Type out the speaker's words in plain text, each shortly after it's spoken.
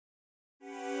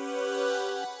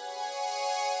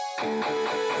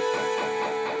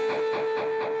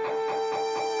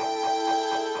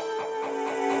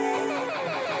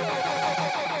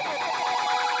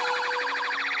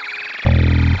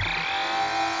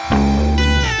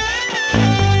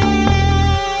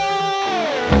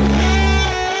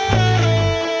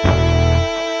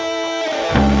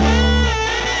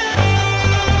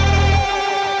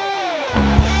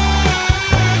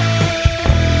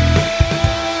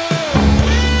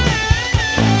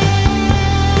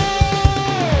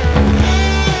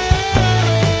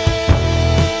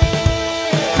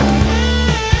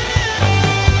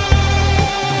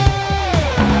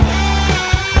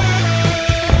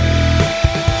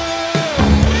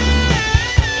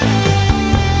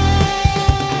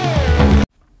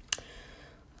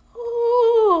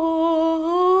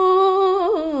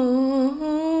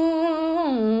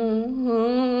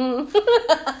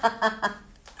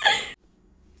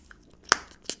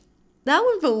That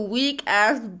was a weak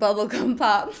ass bubblegum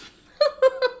pop.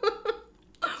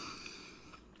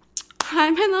 Hi,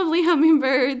 my lovely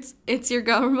hummingbirds. It's your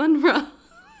girl Monroe.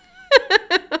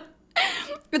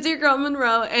 It's your girl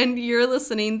Monroe, and you're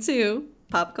listening to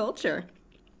Pop Culture.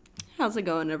 How's it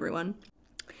going, everyone?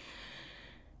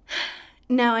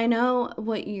 Now, I know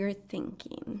what you're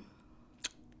thinking.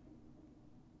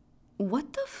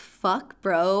 What the fuck,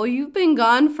 bro? You've been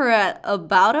gone for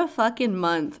about a fucking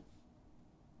month.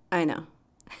 I know.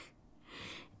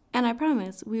 And I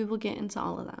promise we will get into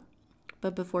all of that.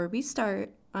 But before we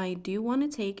start, I do want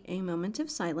to take a moment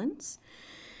of silence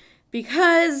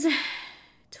because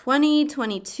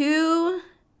 2022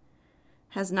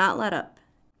 has not let up.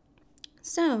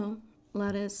 So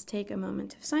let us take a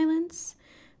moment of silence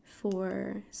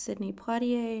for Sidney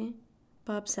Poitier,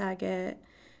 Bob Saget,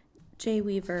 Jay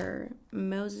Weaver,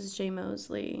 Moses J.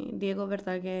 Mosley, Diego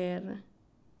Verdaguer,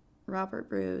 Robert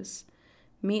Bruce,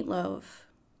 Meatloaf,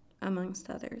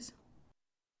 amongst others.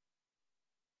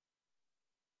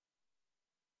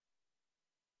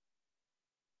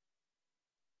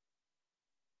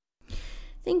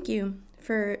 Thank you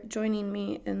for joining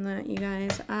me in that, you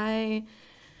guys.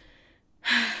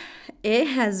 It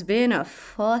has been a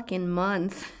fucking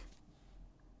month.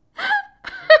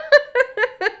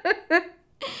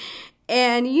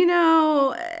 And, you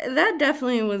know, that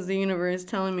definitely was the universe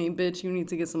telling me, bitch, you need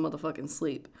to get some motherfucking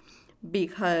sleep.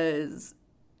 Because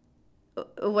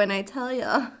when I tell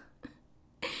ya...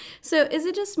 So is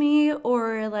it just me,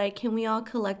 or like can we all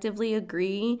collectively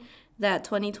agree that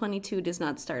 2022 does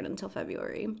not start until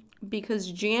February?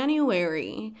 Because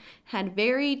January had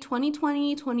very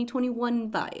 2020,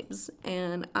 2021 vibes,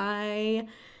 and I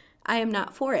am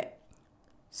not for it.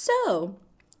 So,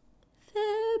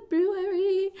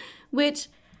 February, which,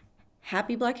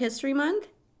 happy Black History Month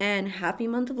and happy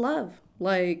month of love.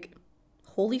 Like,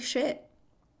 holy shit,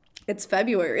 it's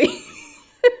February.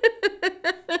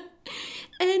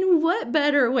 And what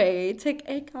better way to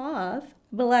kick off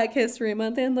Black History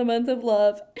Month and the month of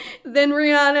love than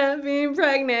Rihanna being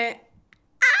pregnant?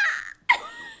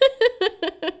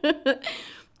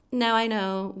 Now I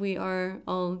know we are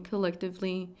all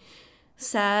collectively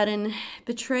sad and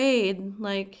betrayed.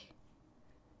 Like,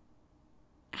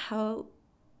 how?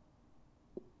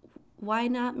 Why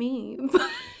not me?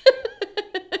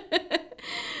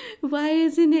 Why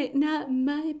isn't it not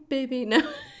my baby? No.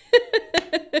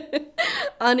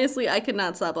 Honestly, I could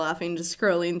not stop laughing just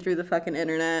scrolling through the fucking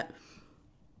internet.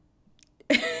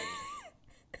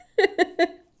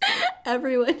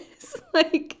 Everyone is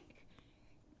like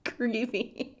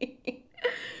creepy.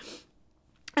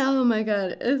 Oh my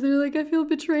god. They're like, I feel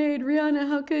betrayed. Rihanna,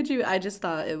 how could you? I just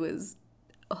thought it was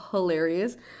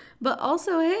hilarious. But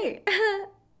also, hey,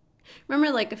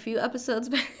 remember like a few episodes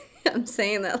back, I'm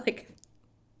saying that like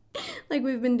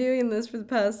we've been doing this for the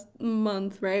past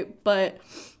month, right? But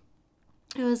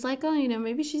it was like, oh, you know,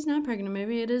 maybe she's not pregnant.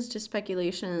 Maybe it is just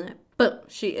speculation. But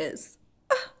she is.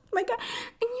 Oh my god.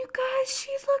 And you guys,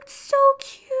 she looked so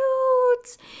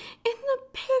cute. In the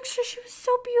picture, she was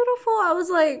so beautiful. I was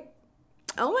like,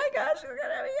 oh my gosh, she's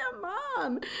gonna be a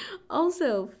mom.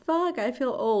 Also, fuck, I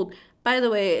feel old. By the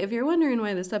way, if you're wondering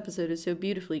why this episode is so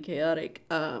beautifully chaotic,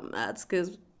 that's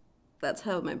because that's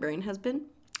how my brain has been.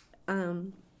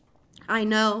 I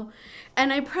know.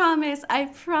 And I promise,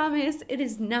 it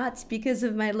is not because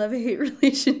of my love-hate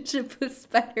relationship with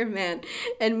Spider-Man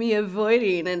and me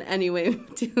avoiding in any way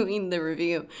doing the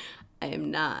review. I am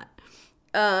not.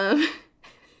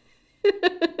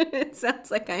 It sounds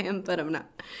like I am, but I'm not.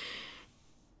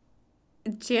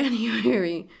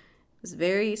 January was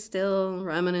very still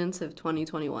remnants of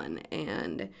 2021,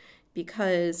 and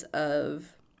because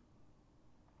of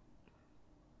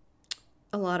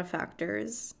a lot of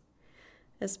factors,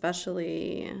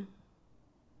 especially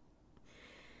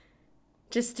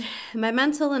just my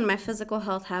mental and my physical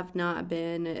health have not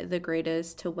been the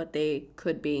greatest to what they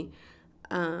could be.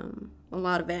 A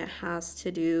lot of it has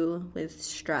to do with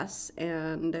stress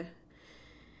and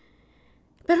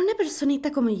para una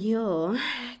personita como yo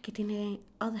que tiene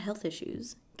all the health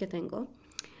issues que tengo,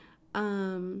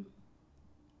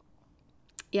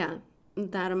 yeah,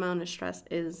 that amount of stress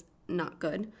is not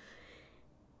good.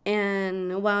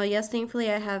 And while, yes,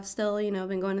 thankfully I have still,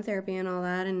 been going to therapy and all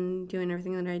that and doing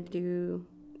everything that I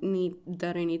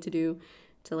need to do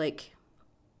to, like,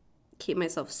 keep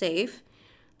myself safe,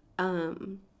 I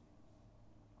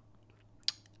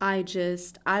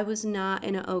was not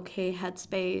in an okay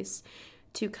headspace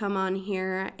to come on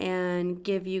here and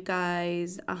give you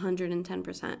guys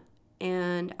 110%.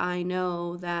 And I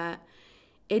know that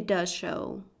it does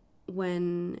show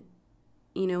when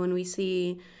we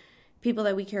see people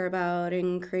that we care about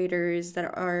and creators that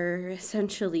are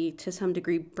essentially to some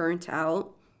degree burnt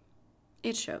out.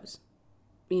 It shows.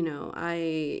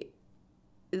 The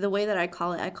way that I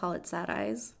call it sad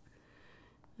eyes.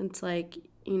 It's like,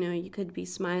 you could be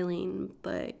smiling,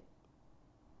 but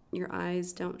your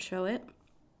eyes don't show it.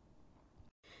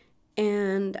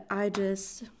 And I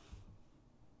don't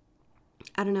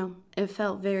know. It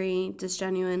felt very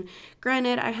disgenuine.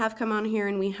 Granted, I have come on here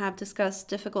and we have discussed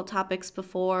difficult topics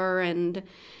before, and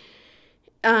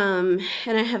I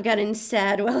have gotten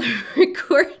sad while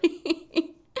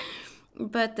recording.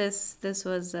 But this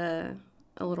was a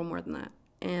little more than that,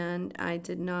 and I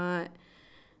did not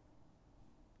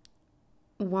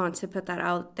want to put that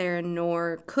out there,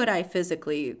 nor could I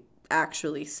physically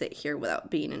actually sit here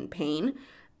without being in pain.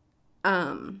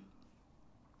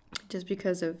 Just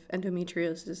because of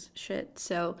endometriosis shit.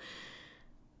 So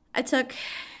I took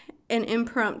an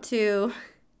impromptu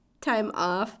time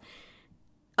off.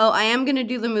 Oh, I am going to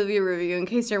do the movie review in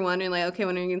case you're wondering, like, okay,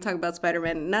 when are you going to talk about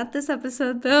Spider-Man? Not this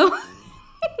episode, though.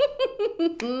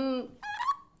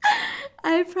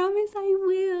 I promise I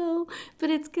will. But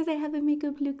it's because I have a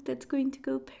makeup look that's going to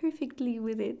go perfectly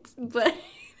with it. But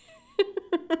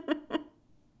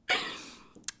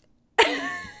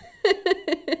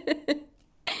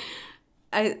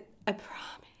I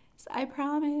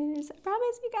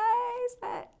promise you guys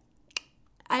that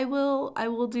I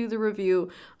will do the review.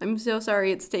 I'm so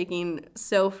sorry it's taking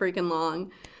so freaking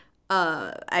long.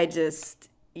 I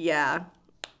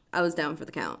was down for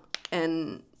the count,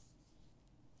 and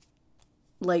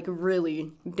like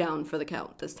really down for the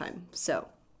count this time. So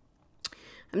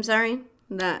I'm sorry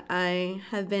that I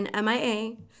have been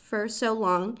MIA for so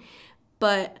long,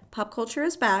 but pop culture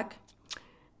is back.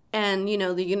 And,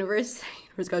 the universe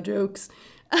got jokes.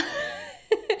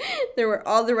 There were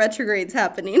all the retrogrades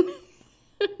happening.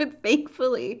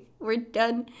 Thankfully, we're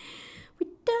done. We're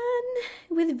done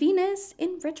with Venus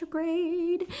in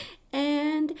retrograde.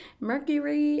 And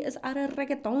Mercury is out of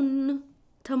reggaeton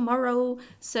tomorrow.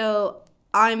 So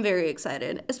I'm very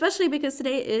excited. Especially because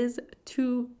today is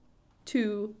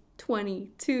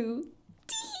 2/2/22.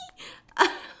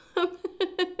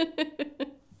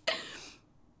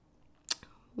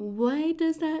 Why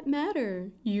does that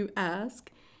matter, you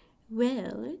ask?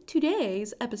 Well,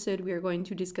 today's episode we are going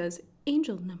to discuss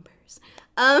angel numbers.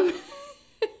 I'm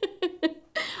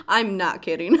not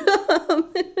kidding.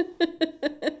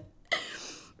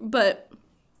 But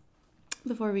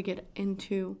before we get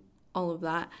into all of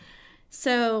that,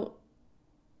 so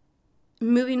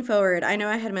moving forward, I know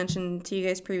I had mentioned to you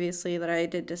guys previously that I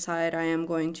did decide I am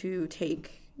going to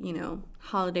take,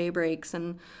 holiday breaks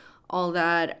and all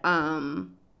that.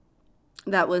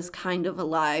 That was kind of a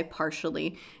lie,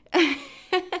 partially.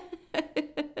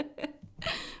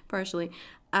 Partially.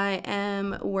 I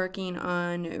am working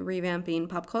on revamping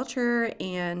pop culture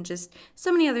and just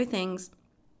so many other things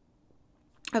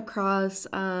across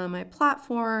my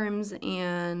platforms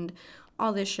and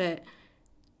all this shit.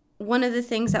 One of the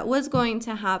things that was going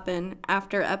to happen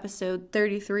after episode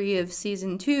 33 of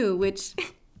season 2, which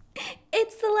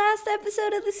it's the last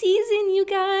episode of the season, you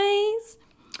guys.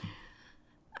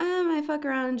 I fuck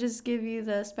around and just give you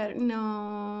the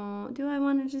No. Do I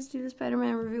want to just do the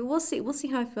Spider-Man review? We'll see. We'll see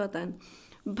how I feel then.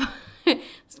 But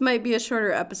this might be a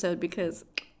shorter episode because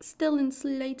still in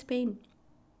slight pain.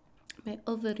 My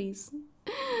ovaries.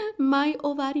 My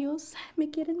ovarios me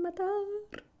quieren matar.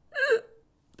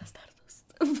 Bastardos.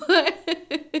 But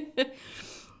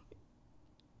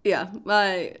yeah,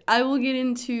 I will get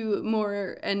into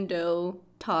more endo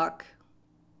talk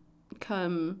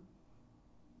come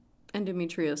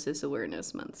Endometriosis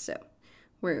Awareness Month, so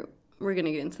we're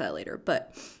gonna get into that later.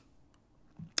 But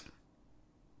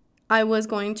I was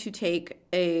going to take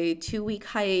a 2-week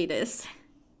hiatus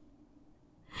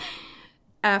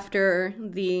after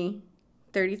the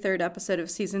 33rd episode of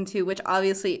season 2, which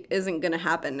obviously isn't going to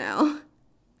happen now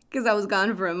because I was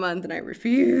gone for a month and I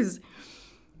refuse.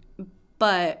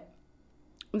 But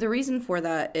the reason for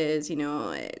that is,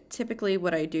 typically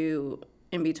what I do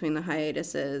in between the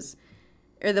hiatuses,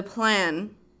 or the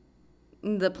plan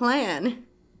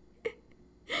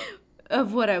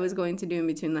of what I was going to do in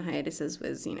between the hiatuses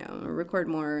was, record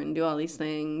more and do all these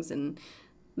things and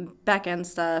back end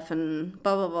stuff and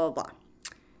blah, blah, blah, blah.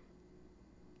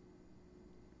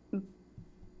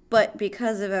 But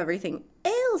because of everything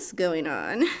else going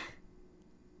on,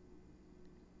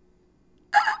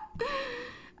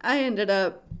 I ended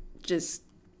up just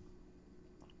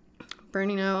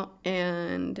burning out,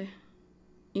 and,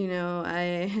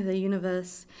 the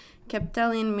universe kept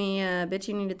telling me, bitch,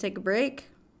 you need to take a break.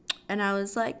 And I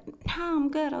was like, no, I'm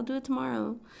good. I'll do it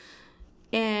tomorrow.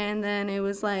 And then it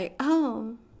was like,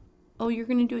 oh, you're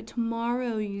going to do it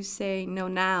tomorrow, you say. No,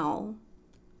 now.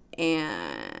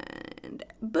 And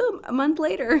boom, a month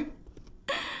later,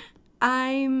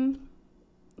 I'm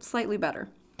slightly better.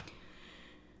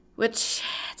 Which,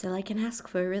 that's all I can ask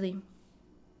for, really.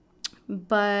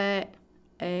 But,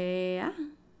 yeah.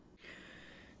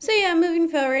 So yeah, moving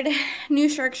forward, new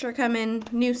structure coming,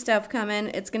 new stuff coming.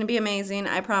 It's going to be amazing,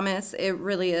 I promise. It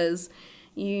really is.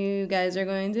 You guys are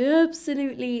going to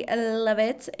absolutely love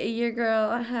it. Your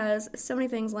girl has so many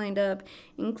things lined up,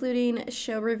 including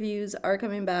show reviews are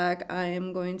coming back. I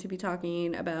am going to be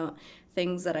talking about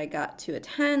things that I got to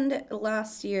attend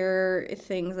last year,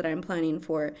 things that I'm planning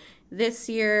for this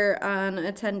year on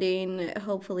attending.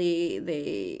 Hopefully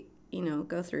they,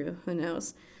 go through. Who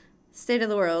knows? State of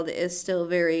the world is still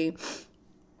very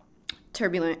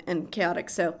turbulent and chaotic,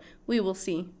 so we will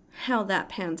see how that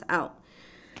pans out.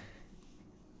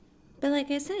 But like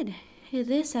I said,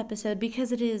 this episode,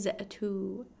 because it is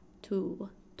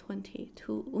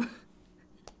 2/22,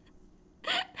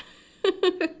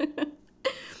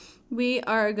 we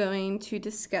are going to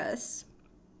discuss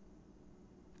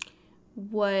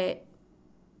what,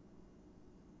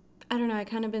 I don't know, I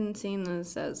kind of been seeing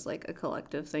this as like a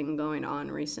collective thing going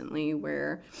on recently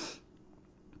where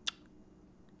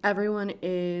everyone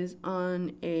is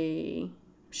on a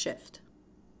shift,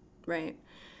 right?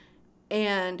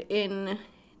 And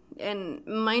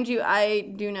mind you, I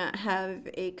do not have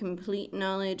a complete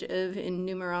knowledge of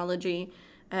numerology.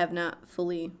 I have not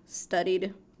fully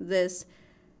studied this.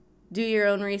 Do your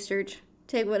own research.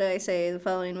 Take what I say, the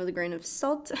following, with a grain of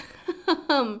salt.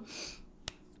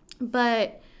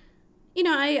 But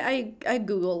I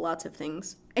Google lots of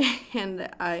things, and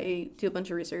I do a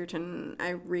bunch of research, and I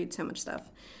read so much stuff.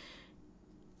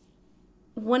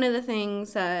 One of the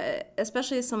things that,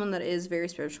 especially as someone that is very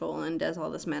spiritual and does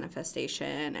all this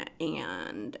manifestation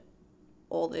and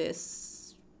all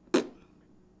this,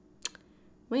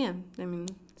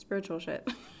 spiritual shit.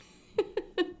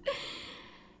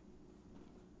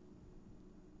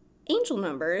 Angel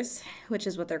numbers, which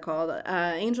is what they're called.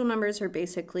 Angel numbers are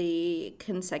basically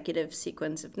consecutive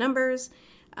sequence of numbers.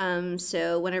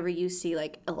 So whenever you see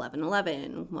like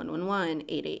 1111, 111,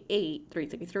 888,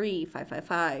 333,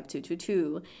 555,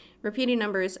 222, repeating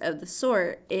numbers of the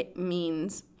sort, it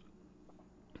means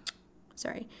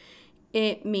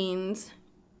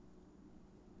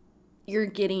you're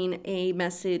getting a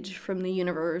message from the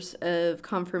universe of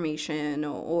confirmation,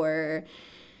 or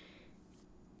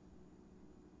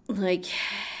like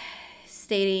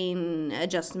stating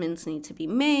adjustments need to be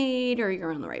made, or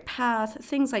you're on the right path,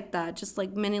 things like that. Just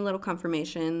like many little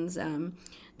confirmations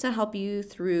to help you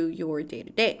through your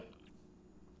day-to-day.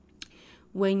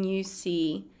 When you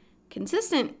see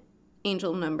consistent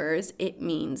angel numbers, it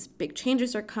means big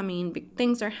changes are coming, big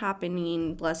things are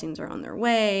happening, blessings are on their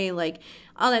way, like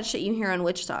all that shit you hear on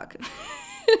Witch Talk.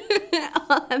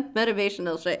 All that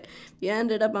motivational shit. If you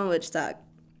ended up on Witch Talk,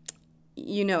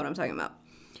 you know what I'm talking about.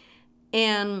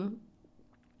 And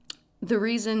the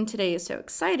reason today is so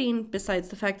exciting, besides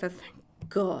the fact that, thank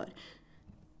God,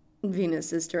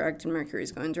 Venus is direct and Mercury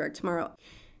is going direct tomorrow.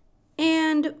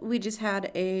 And we just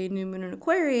had a new moon in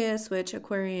Aquarius, which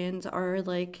Aquarians are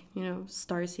like,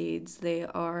 starseeds. They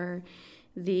are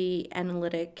the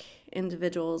analytic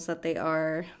individuals that they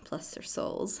are, plus their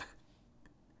souls.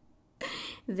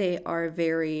 They are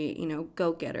very,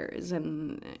 go-getters,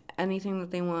 and anything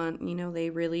that they want, they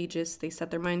really they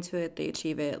set their mind to it, they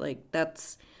achieve it. Like,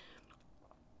 that's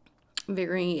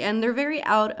and they're very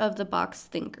out of the box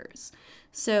thinkers.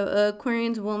 So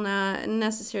Aquarians will not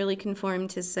necessarily conform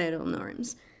to societal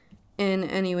norms in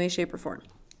any way, shape, or form.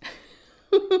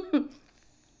 And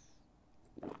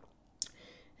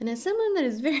as someone that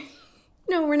is very,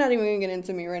 no, we're not even going to get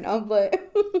into me right now,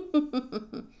 but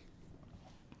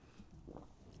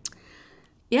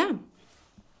yeah.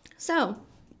 So,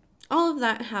 all of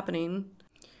that happening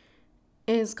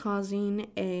is causing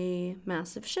a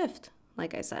massive shift,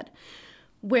 like I said,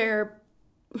 where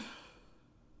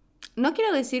no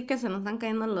quiero decir que se nos están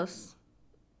cayendo los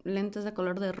lentes de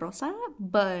color de rosa,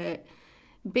 but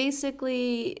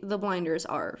basically the blinders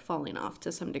are falling off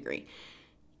to some degree.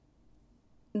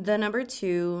 The number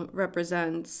 2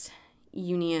 represents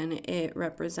union, it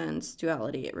represents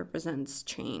duality, it represents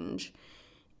change,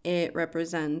 it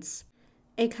represents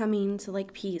a coming to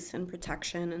like peace and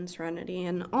protection and serenity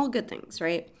and all good things,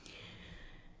 right?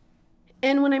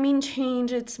 And when I mean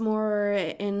change, it's more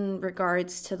in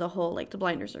regards to the whole, like, the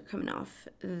blinders are coming off.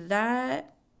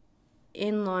 That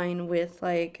in line with,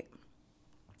 like,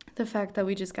 the fact that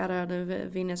we just got out of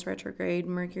Venus retrograde,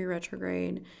 Mercury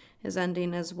retrograde is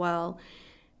ending as well.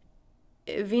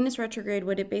 Venus retrograde,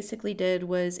 what it basically did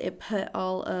was it put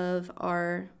all of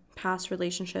our past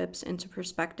relationships into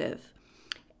perspective.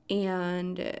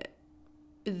 And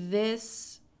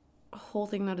this whole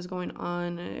thing that is going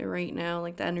on right now,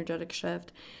 like the energetic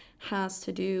shift, has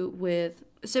to do with,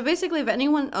 so basically if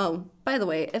anyone, oh, by the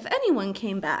way, if anyone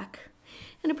came back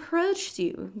and approached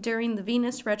you during the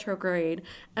Venus retrograde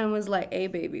and was like, hey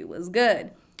baby, was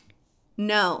good?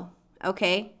 No,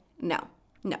 okay? No.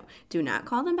 Do not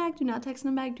call them back, do not text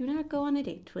them back, do not go on a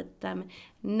date with them.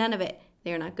 None of it.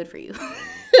 They are not good for you.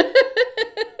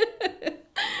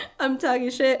 I'm talking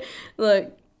shit.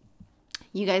 Look,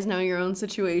 you guys know your own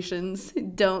situations.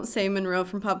 Don't say Monroe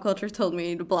from Pop Culture told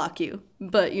me to block you.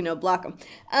 But, block them.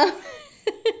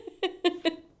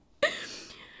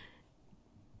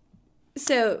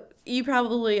 So, you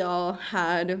probably all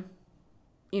had,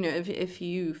 if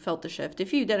you felt the shift.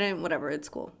 If you didn't, whatever, it's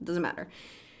cool. It doesn't matter.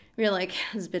 You're like,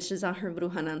 this bitch is on her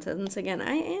bruja nonsense again.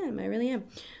 I really am.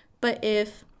 But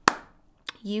if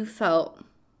you felt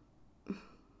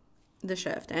the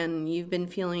shift and you've been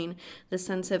feeling the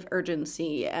sense of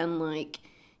urgency and like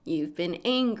you've been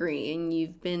angry and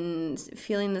you've been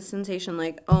feeling the sensation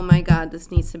like, oh my God, this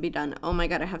needs to be done. Oh my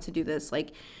God, I have to do this.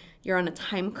 Like you're on a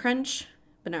time crunch,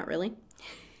 but not really.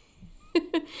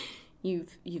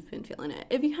 You've been feeling it.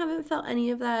 If you haven't felt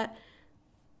any of that,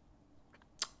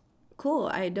 cool.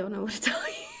 I don't know what to tell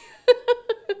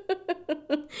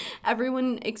you.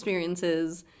 Everyone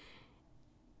experiences,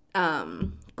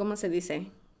 ¿cómo se dice?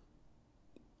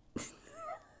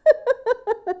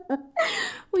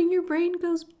 When your brain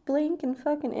goes blank in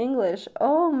fucking English.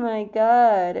 Oh my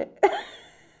God.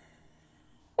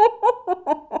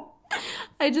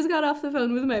 I just got off the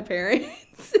phone with my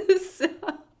parents. So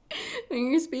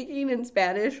when you're speaking in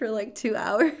Spanish for like 2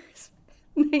 hours,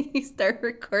 then you start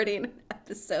recording an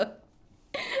episode.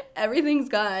 Everything's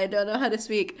gone. I don't know how to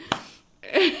speak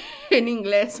en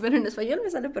inglés, pero en español me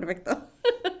sale perfecto.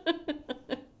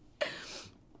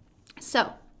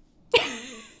 So,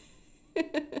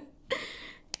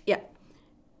 yeah.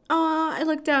 I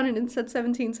looked down and it said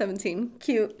 1717.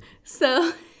 Cute.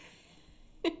 So,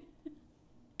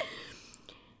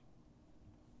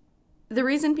 the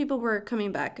reason people were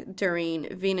coming back during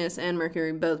Venus and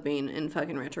Mercury both being in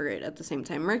fucking retrograde at the same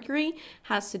time. Mercury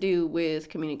has to do with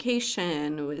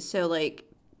communication. So, like,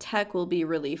 tech will be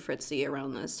really fritzy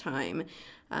around this time.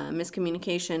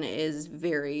 Miscommunication is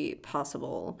very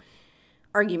possible.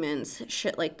 Arguments,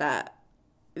 shit like that.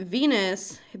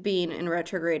 Venus being in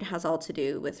retrograde has all to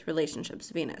do with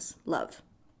relationships. Venus, love,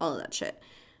 all of that shit.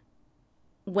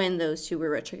 When those two were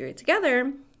retrograde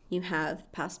together, you have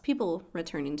past people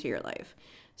returning to your life.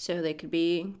 So they could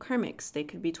be karmics, they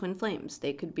could be twin flames,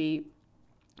 they could be,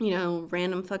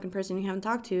 random fucking person you haven't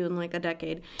talked to in like a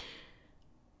decade.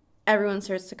 Everyone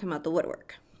starts to come out the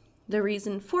woodwork. The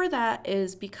reason for that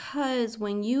is because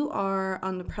when you are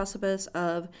on the precipice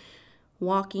of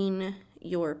walking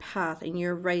your path and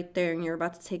you're right there and you're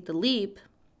about to take the leap,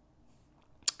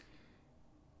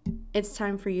 it's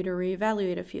time for you to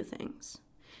reevaluate a few things.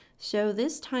 So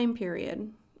this time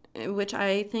period, which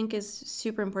I think is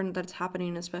super important that it's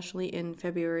happening, especially in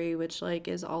February, which like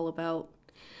is all about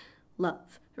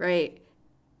love, right?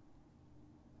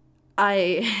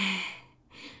 I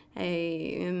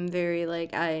am very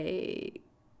I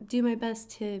do my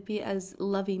best to be as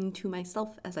loving to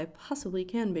myself as I possibly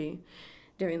can be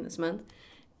during this month.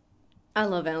 I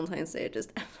love Valentine's Day.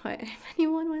 Just FYI, if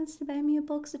anyone wants to buy me a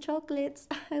box of chocolates,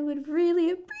 I would really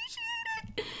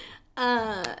appreciate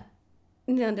it.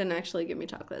 No, didn't actually give me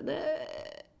chocolate.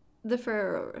 The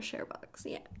Ferrero Rocher box.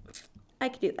 Yeah, I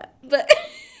could do that. But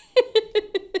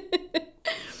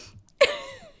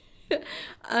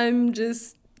I'm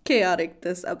just chaotic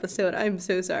this episode. I'm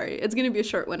so sorry. It's going to be a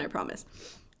short one, I promise.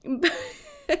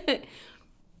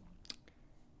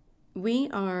 We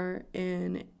are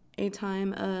in a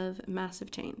time of massive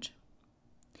change.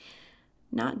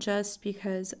 not just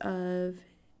because of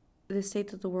the state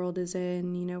that the world is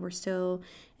in. You know, we're still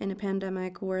in a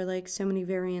pandemic where like so many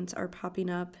variants are popping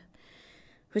up,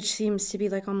 which seems to be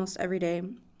like almost every day.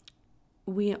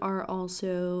 We are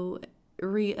also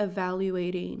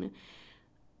reevaluating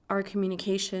our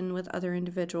communication with other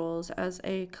individuals as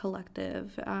a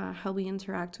collective, how we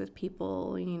interact with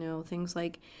people, you know, things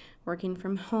like working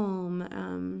from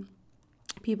home,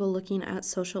 people looking at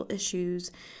social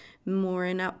issues more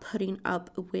and not putting up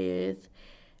with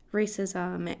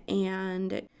racism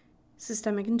and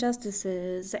systemic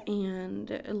injustices,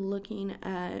 and looking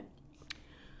at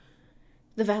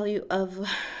the value of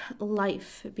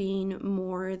life being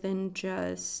more than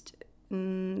just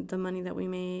the money that we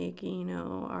make, you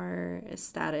know, our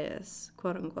status,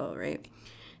 quote unquote, right?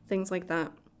 Things like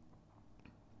that.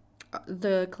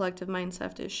 The collective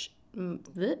mindset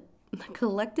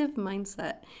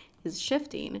is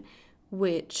shifting,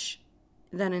 which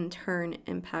then in turn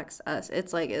impacts us.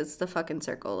 It's like, it's the fucking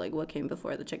circle, like what came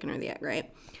before, the chicken or the egg, right?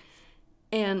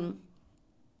 And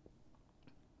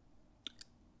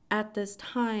at this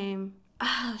time,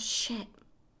 oh shit.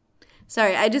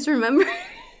 Sorry, I just remembered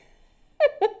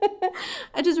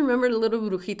a little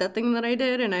brujita thing that I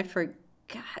did and I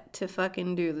forgot to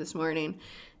fucking do this morning.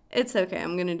 It's okay,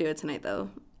 I'm gonna do it tonight though.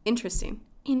 Interesting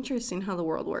how the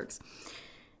world works.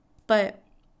 But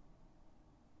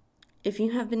if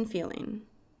you have been feeling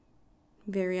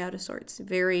very out of sorts,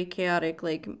 very chaotic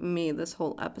like me this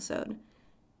whole episode,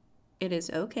 it is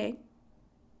okay.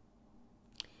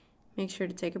 Make sure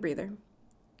to take a breather.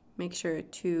 Make sure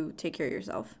to take care of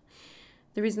yourself.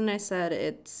 The reason I said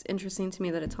it's interesting to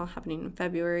me that it's all happening in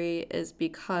February is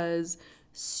because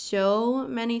so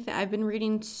many I've been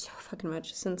reading so fucking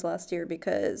much since last year,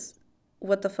 because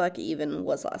what the fuck even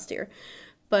was last year?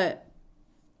 But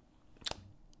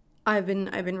I've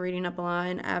been reading up a lot,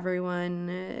 and everyone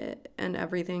and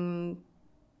everything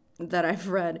that I've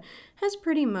read has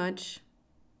pretty much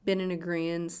been in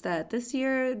agreement that this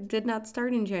year did not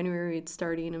start in January, it's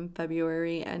starting in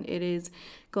February, and it is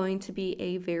going to be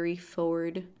a very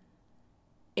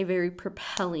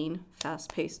propelling,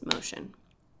 fast-paced motion,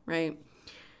 right?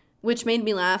 Which made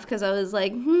me laugh because I was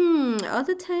like, all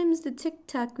the times the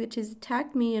TikTok witches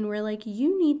attacked me and were like,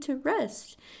 you need to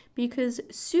rest because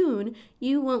soon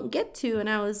you won't get to, and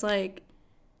I was like,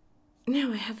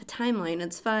 no, I have a timeline,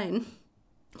 it's fine.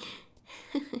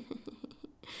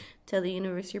 Tell the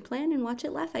universe your plan and watch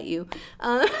it laugh at you.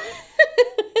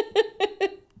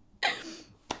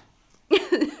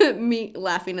 Me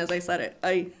laughing as I said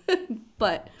it.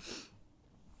 But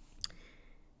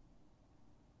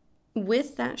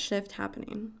with that shift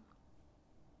happening,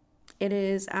 it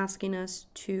is asking us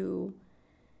to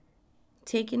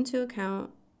take into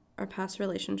account our past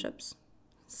relationships.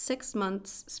 6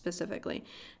 months specifically.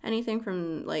 Anything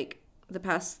from like the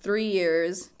past 3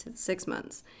 years to 6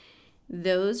 months.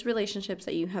 Those relationships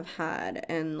that you have had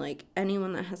and like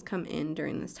anyone that has come in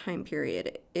during this time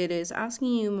period, it is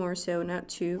asking you more so not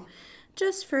to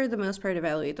just for the most part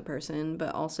evaluate the person,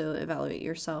 but also evaluate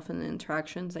yourself and the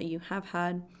interactions that you have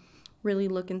had. Really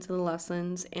look into the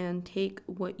lessons and take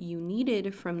what you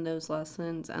needed from those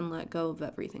lessons and let go of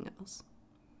everything else.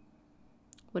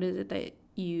 What is it that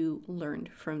you learned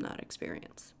from that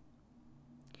experience?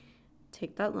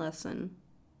 Take that lesson,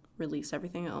 release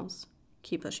everything else,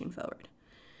 keep pushing forward.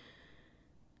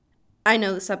 I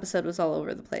know this episode was all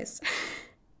over the place.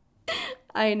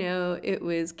 I know it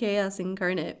was chaos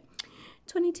incarnate.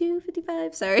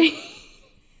 22:55, sorry.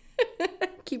 I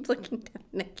keep looking down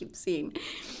and I keep seeing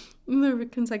the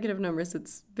consecutive numbers.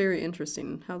 It's very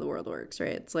interesting how the world works, right?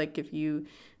 It's like if you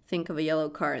think of a yellow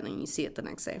car and then you see it the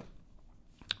next day,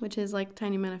 which is like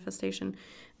tiny manifestation.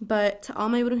 But to all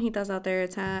my brujitas out there,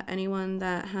 to anyone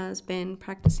that has been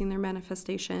practicing their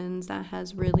manifestations, that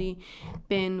has really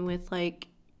been with like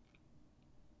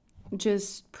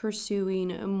just pursuing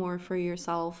more for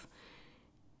yourself,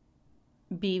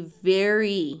 be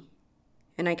very,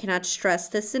 and I cannot stress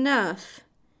this enough,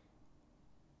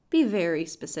 be very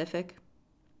specific,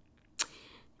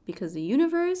 because the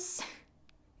universe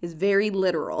is very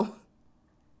literal.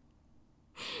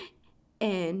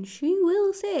 And she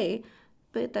will say,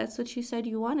 but that's what you said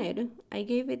you wanted. I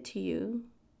gave it to you.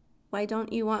 Why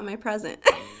don't you want my present?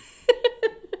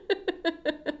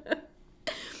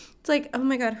 It's like, oh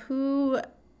my God, who?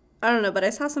 I don't know, but I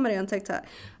saw somebody on TikTok.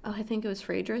 Oh, I think it was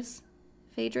Phaedrus.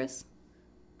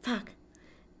 Fuck.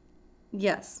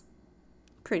 Yes.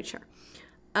 Pretty sure.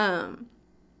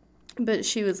 But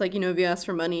she was like, you know, if you ask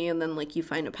for money and then like you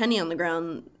find a penny on the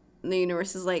ground, the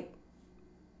universe is like,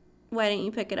 why didn't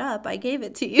you pick it up? I gave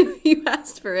it to you. You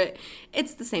asked for it.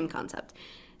 It's the same concept.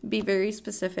 Be very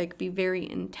specific, be very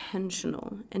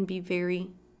intentional, and be very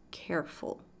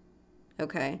careful.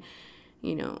 Okay?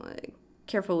 You know,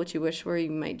 careful what you wish for,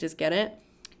 you might just get it.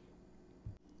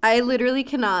 I literally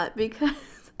cannot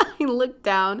because I looked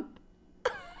down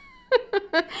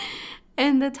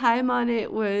and the time on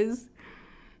it was,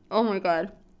 oh my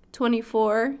God,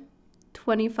 24,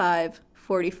 25,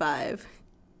 45.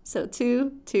 So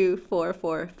 2, 2, 4,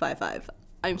 4, 5, 5.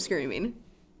 I'm screaming.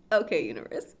 Okay,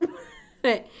 universe.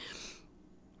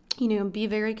 You know, be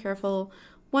very careful.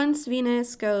 Once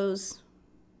Venus goes,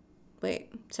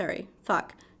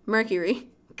 Mercury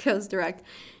goes direct,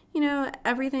 you know,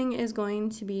 everything is going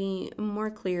to be more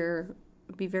clear.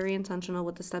 Be very intentional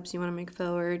with the steps you want to make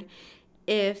forward.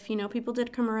 If, you know, people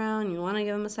did come around, you want to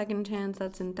give them a second chance,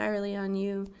 that's entirely on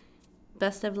you.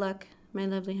 Best of luck, my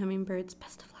lovely hummingbirds.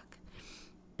 Best of luck.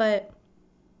 But,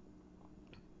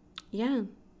 yeah,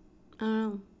 I don't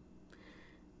know.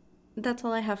 That's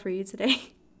all I have for you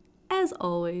today. As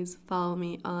always, follow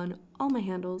me on all my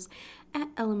handles at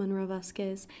Ella Monroe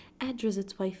Vasquez, at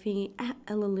Drizzt's Wifey, at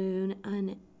Ella Loon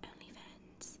on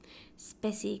OnlyFans.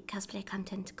 Spicy cosplay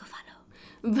content, go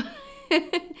follow.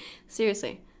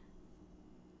 Seriously.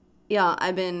 Yeah,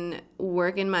 I've been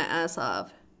working my ass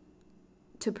off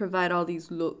to provide all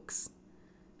these looks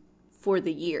for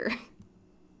the year.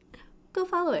 Go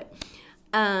follow it.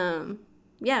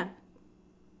 Yeah.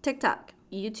 TikTok,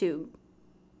 YouTube,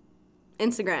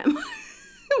 Instagram.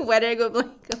 Why did I go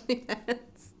blank on the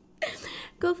ads?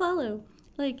 Go follow,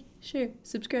 like, share,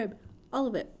 subscribe, all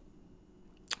of it.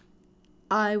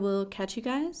 I will catch you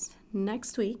guys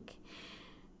next week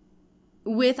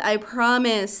with, I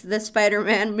promise, the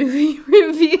Spider-Man movie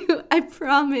review. I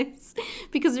promise.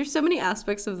 Because there's so many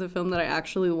aspects of the film that I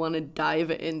actually want to dive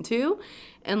into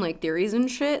and, like, theories and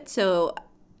shit. So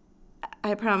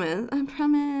I promise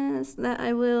that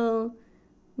I will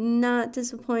not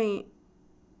disappoint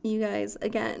you guys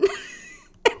again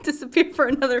and disappear for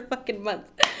another fucking month.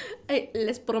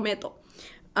 Les prometo.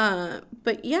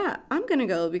 But yeah, I'm gonna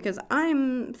go because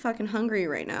I'm fucking hungry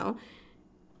right now.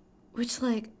 Which,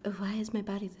 like, why is my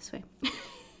body this way?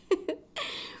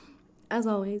 As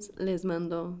always, les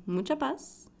mando mucha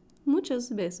paz,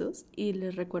 muchos besos, y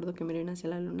les recuerdo que miren hacia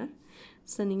la luna,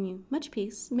 sending you much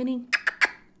peace, many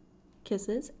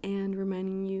kisses, and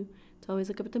reminding you to always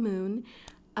look up at the moon.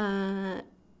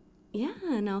 Yeah,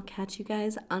 and I'll catch you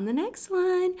guys on the next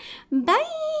one. Bye!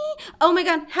 Oh my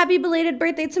God, happy belated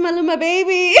birthday to Maluma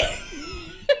baby!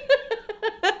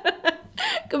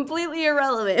 Completely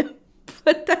irrelevant.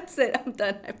 But that's it. I'm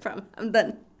done. I promise. I'm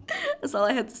done. That's all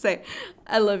I had to say.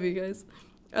 I love you guys.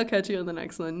 I'll catch you on the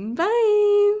next one.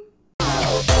 Bye!